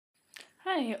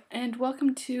Hi, and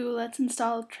welcome to Let's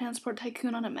Install Transport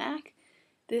Tycoon on a Mac.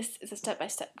 This is a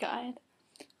step-by-step guide.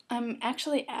 I'm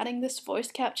actually adding this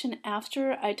voice caption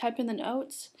after I type in the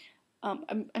notes.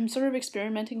 I'm sort of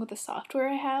experimenting with the software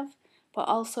I have, but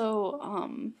also,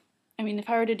 if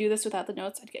I were to do this without the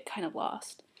notes, I'd get kind of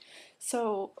lost.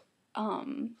 So,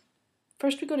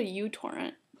 first we go to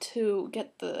uTorrent to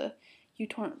get the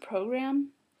uTorrent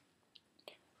program.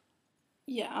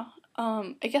 Yeah,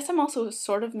 I guess I'm also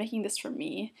sort of making this for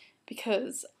me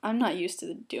because I'm not used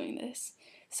to doing this.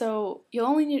 So you'll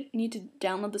only need to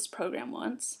download this program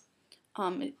once.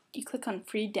 You click on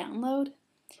free download,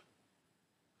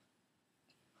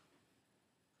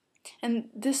 and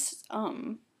this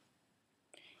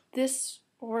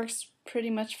works pretty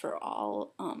much for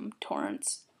all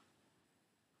torrents,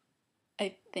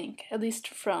 I think, at least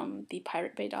from the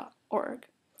piratebay.org.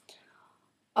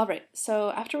 Alright,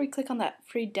 so after we click on that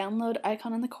free download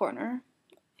icon in the corner,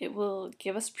 it will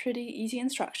give us pretty easy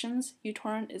instructions.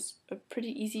 uTorrent is a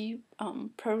pretty easy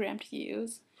program to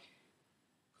use.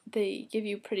 They give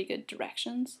you pretty good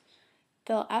directions.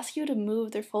 They'll ask you to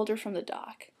move their folder from the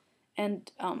dock,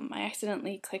 and I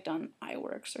accidentally clicked on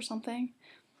iWorks or something,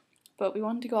 but we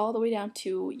wanted to go all the way down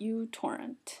to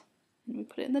uTorrent, and we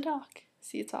put it in the dock.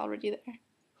 See, it's already there.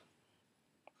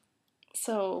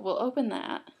 So we'll open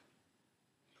that.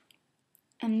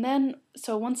 And then,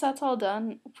 so once that's all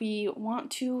done, we want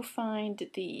to find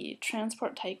the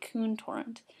Transport Tycoon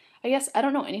torrent. I guess I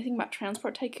don't know anything about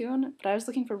Transport Tycoon, but I was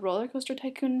looking for Roller Coaster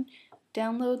Tycoon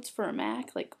downloads for a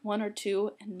Mac, like 1 or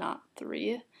 2 and not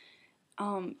 3.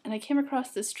 And I came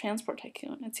across this Transport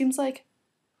Tycoon. It seems like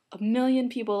a million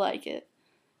people like it,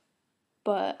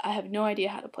 but I have no idea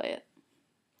how to play it.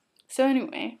 So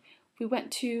anyway, we went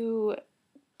to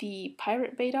the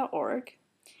piratebay.org,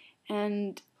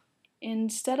 and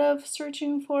instead of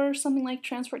searching for something like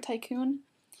Transport Tycoon,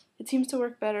 it seems to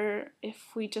work better if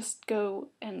we just go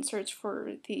and search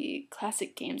for the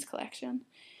Classic Games Collection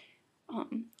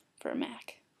for a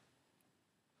Mac.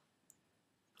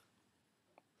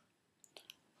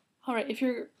 Alright,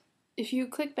 if you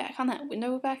click back on that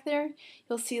window back there,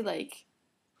 you'll see like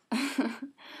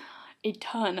a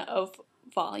ton of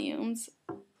volumes.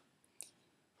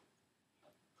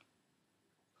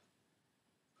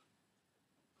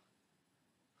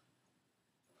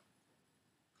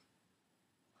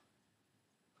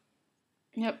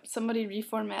 Yep, somebody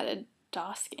reformatted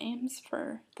DOS games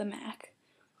for the Mac.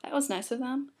 That was nice of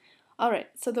them. Alright,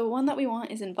 so the one that we want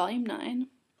is in volume 9.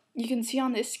 You can see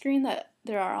on this screen that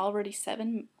there are already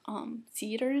 7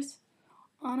 seeders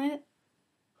on it.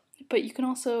 But you can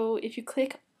also, if you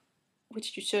click,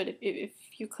 which you should, if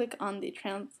you click on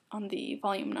the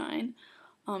volume 9,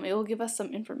 it will give us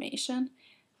some information.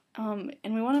 And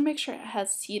we want to make sure it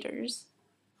has seeders.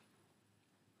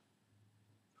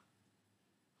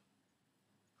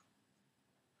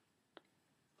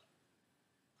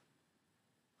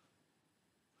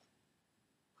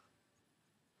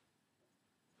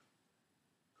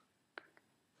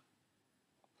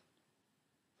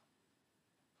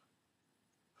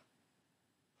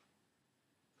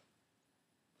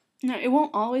 Now, it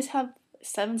won't always have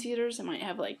 7 seeders. It might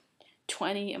have like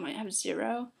 20. It might have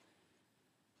 0.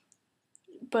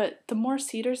 But the more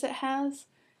seeders it has,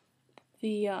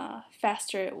 the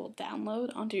faster it will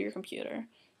download onto your computer.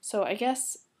 So I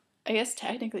guess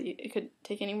technically it could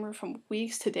take anywhere from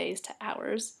weeks to days to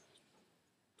hours.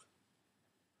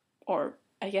 Or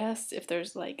I guess if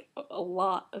there's like a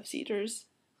lot of seeders,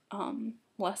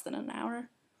 less than an hour.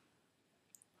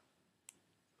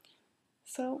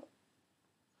 So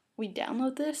we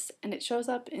download this, and it shows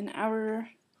up in our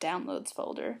downloads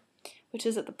folder, which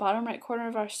is at the bottom right corner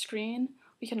of our screen.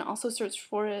 We can also search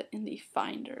for it in the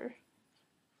Finder.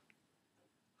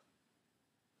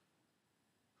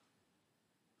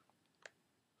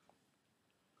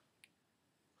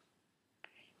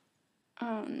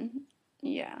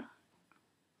 Yeah.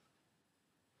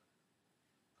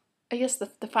 I guess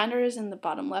the Finder is in the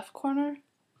bottom left corner.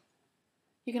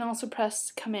 You can also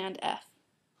press Command F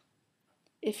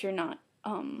if you're not,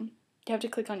 you have to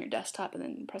click on your desktop and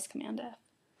then press Command F.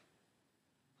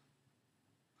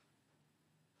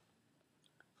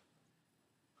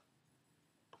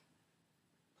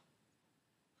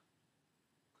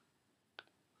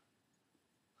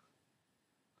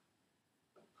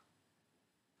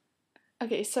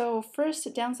 Okay, so first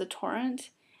it downloads the torrent,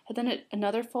 and then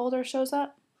another folder shows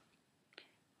up.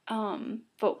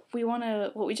 But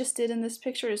what we just did in this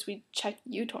picture is we checked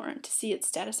uTorrent to see its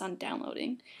status on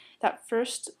downloading. That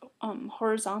first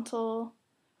horizontal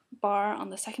bar on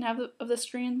the second half of the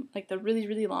screen, like the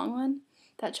really long one,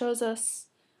 that shows us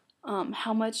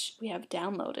how much we have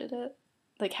downloaded it.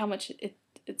 like how much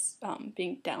it's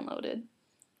being downloaded.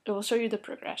 It will show you the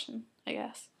progression, I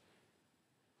guess.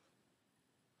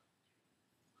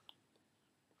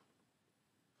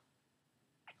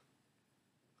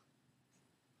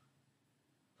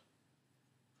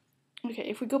 Okay,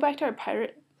 if we go back to our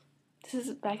pirate, this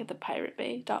is back at the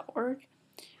piratebay.org.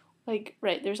 Like,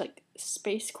 right, there's like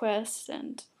Space Quest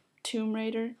and Tomb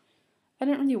Raider. I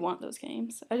didn't really want those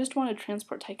games. I just wanted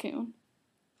Transport Tycoon.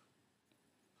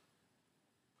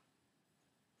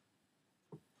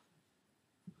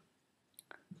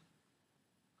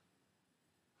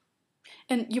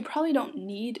 And you probably don't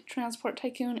need Transport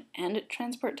Tycoon and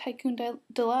Transport Tycoon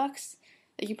Deluxe.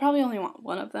 Like, you probably only want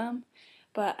one of them.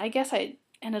 But I guess I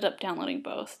ended up downloading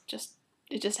both.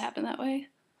 It just happened that way.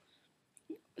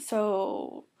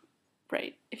 So,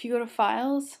 right, if you go to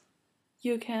Files,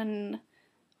 you can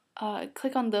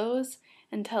click on those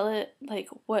and tell it like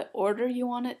what order you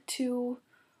want it to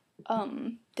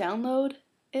download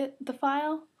the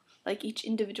file, like each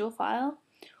individual file,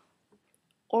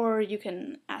 or you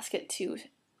can ask it to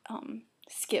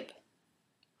skip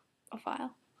a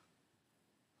file.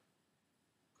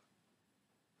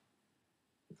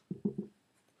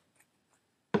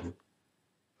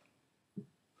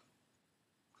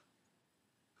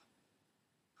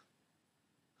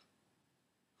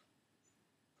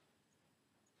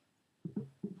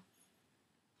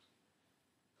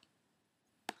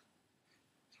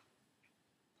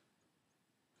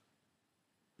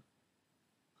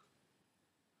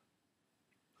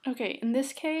 Okay, in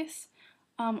this case,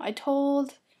 I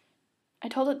told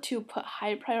it to put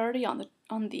high priority on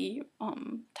the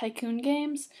Tycoon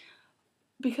games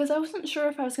because I wasn't sure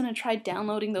if I was gonna try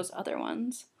downloading those other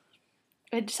ones.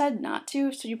 I decided not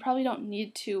to, so you probably don't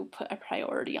need to put a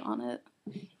priority on it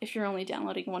if you're only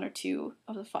downloading 1 or 2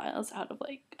 of the files out of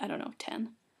like, I don't know,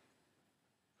 10.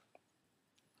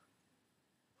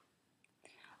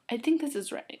 I think this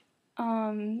is right.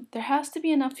 There has to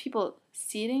be enough people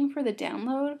seeding for the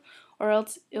download, or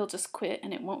else it'll just quit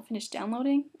and it won't finish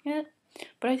downloading it.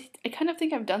 But I kind of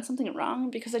think I've done something wrong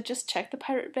because I just checked the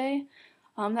Pirate Bay.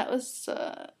 That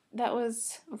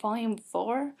was volume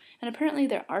 4, and apparently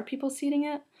there are people seeding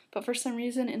it. But for some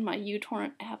reason, in my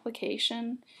uTorrent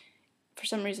application, for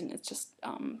some reason it's just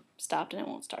stopped and it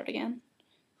won't start again.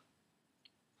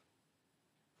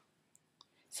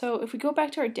 So if we go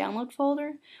back to our download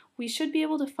folder, we should be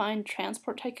able to find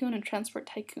Transport Tycoon and Transport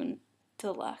Tycoon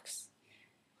Deluxe.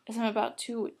 As I'm about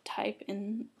to type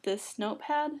in this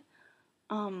notepad,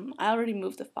 I already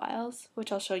moved the files,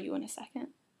 which I'll show you in a second.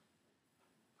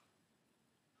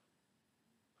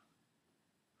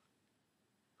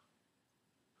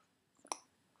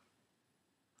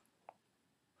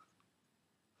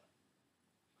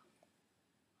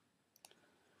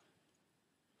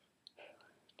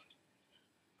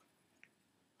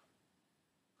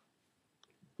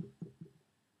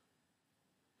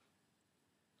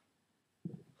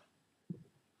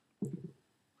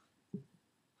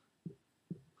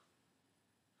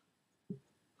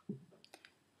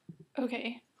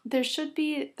 Okay, there should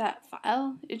be that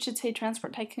file. It should say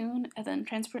Transport Tycoon and then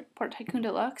Transport Tycoon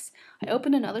Deluxe. I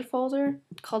opened another folder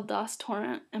called DOS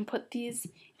Torrent and put these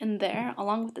in there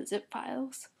along with the zip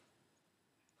files.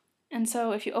 And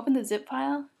so if you open the zip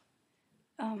file,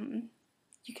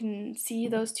 you can see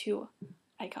those 2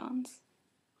 icons.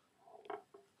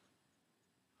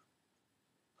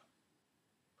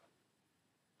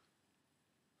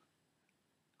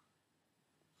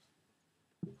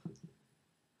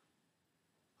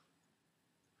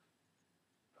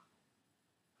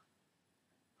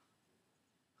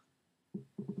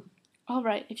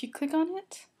 Alright, if you click on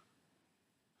it,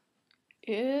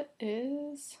 it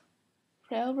is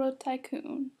Railroad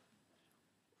Tycoon.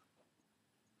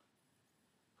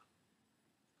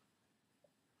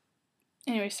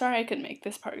 Anyway, sorry I couldn't make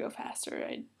this part go faster.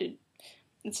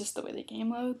 It's just the way the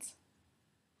game loads.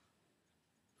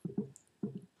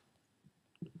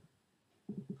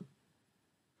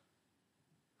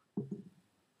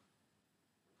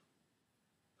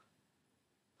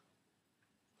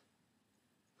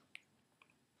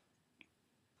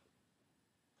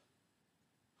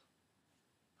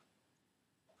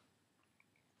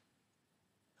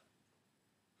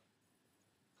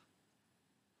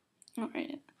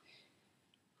 Alright.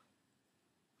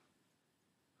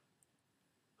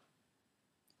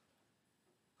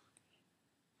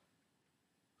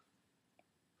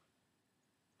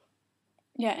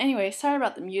 Yeah, anyway, sorry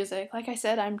about the music. Like I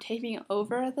said, I'm taping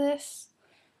over this.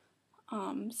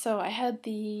 So I had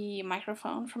the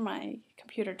microphone from my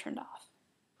computer turned off.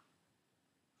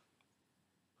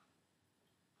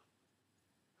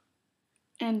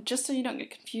 And just so you don't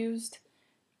get confused,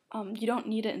 you don't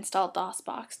need to install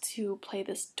DOSBox to play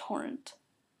this torrent.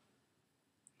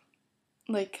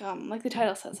 Like the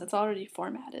title says, it's already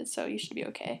formatted, so you should be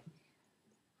okay.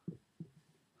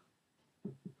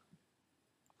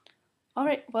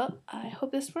 Alright, well, I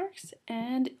hope this works,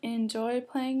 and enjoy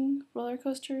playing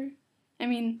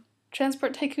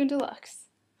Transport Tycoon Deluxe.